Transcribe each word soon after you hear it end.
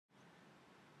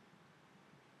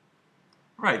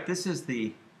Right, this is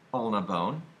the ulna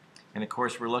bone, and of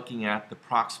course we're looking at the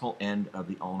proximal end of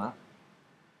the ulna.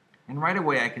 And right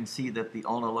away I can see that the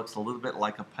ulna looks a little bit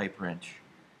like a pipe wrench.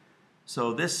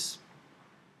 So this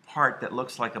part that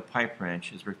looks like a pipe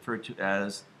wrench is referred to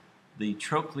as the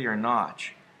trochlear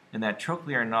notch, and that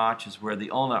trochlear notch is where the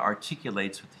ulna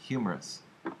articulates with the humerus.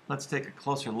 Let's take a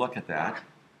closer look at that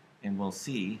and we'll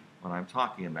see what I'm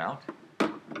talking about.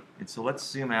 And so let's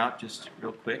zoom out just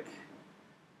real quick.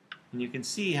 And you can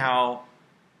see how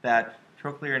that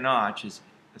trochlear notch is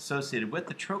associated with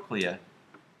the trochlea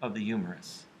of the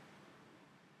humerus.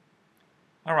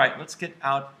 All right, let's get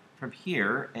out from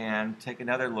here and take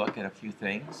another look at a few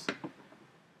things.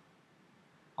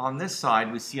 On this side,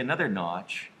 we see another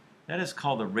notch. That is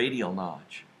called the radial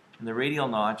notch. And the radial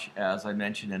notch, as I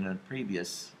mentioned in a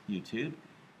previous YouTube,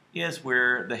 is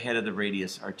where the head of the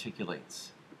radius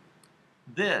articulates.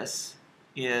 This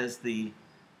is the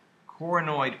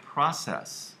coronoid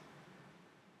process,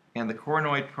 and the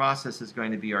coronoid process is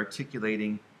going to be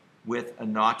articulating with a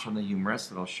notch on the humerus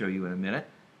that I'll show you in a minute,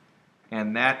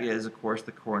 and that is of course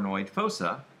the coronoid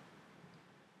fossa.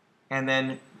 And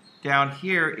then down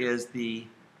here is the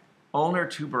ulnar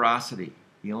tuberosity.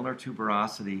 The ulnar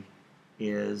tuberosity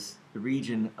is the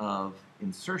region of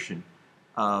insertion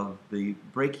of the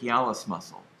brachialis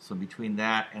muscle. So between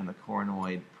that and the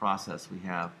coronoid process we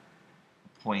have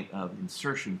point of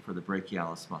insertion for the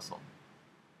brachialis muscle.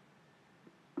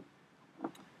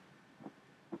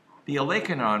 The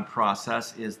olecranon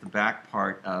process is the back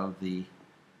part of the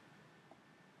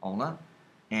ulna,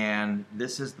 and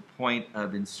this is the point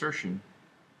of insertion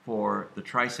for the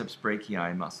triceps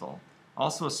brachii muscle,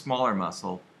 also a smaller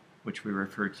muscle which we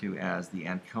refer to as the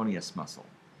anconeus muscle.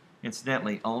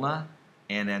 Incidentally, ulna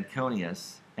and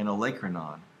anconeus and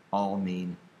olecranon all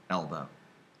mean elbow.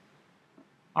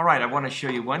 All right, I want to show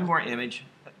you one more image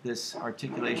of this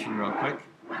articulation real quick.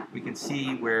 We can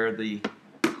see where the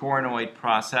coronoid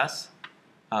process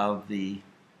of the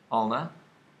ulna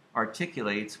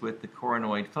articulates with the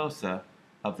coronoid fossa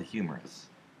of the humerus.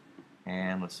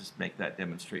 And let's just make that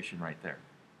demonstration right there.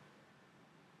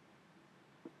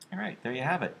 All right, there you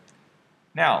have it.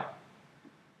 Now,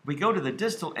 we go to the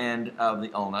distal end of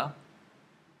the ulna.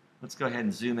 Let's go ahead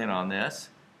and zoom in on this.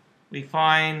 We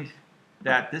find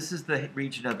that this is the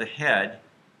region of the head,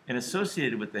 and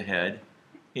associated with the head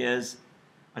is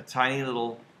a tiny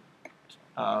little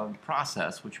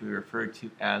process which we refer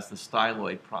to as the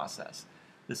styloid process.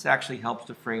 This actually helps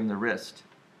to frame the wrist.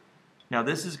 Now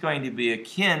this is going to be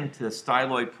akin to the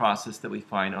styloid process that we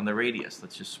find on the radius.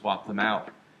 Let's just swap them out.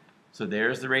 So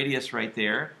there's the radius right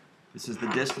there. This is the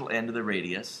distal end of the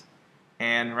radius,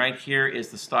 and right here is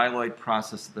the styloid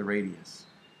process of the radius.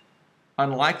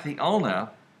 Unlike the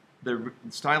ulna, the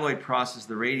styloid process of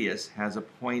the radius has a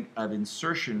point of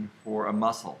insertion for a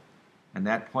muscle, and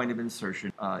that point of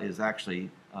insertion is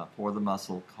actually for the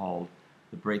muscle called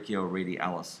the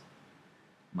brachioradialis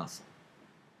muscle.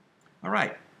 All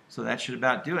right, so that should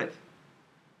about do it.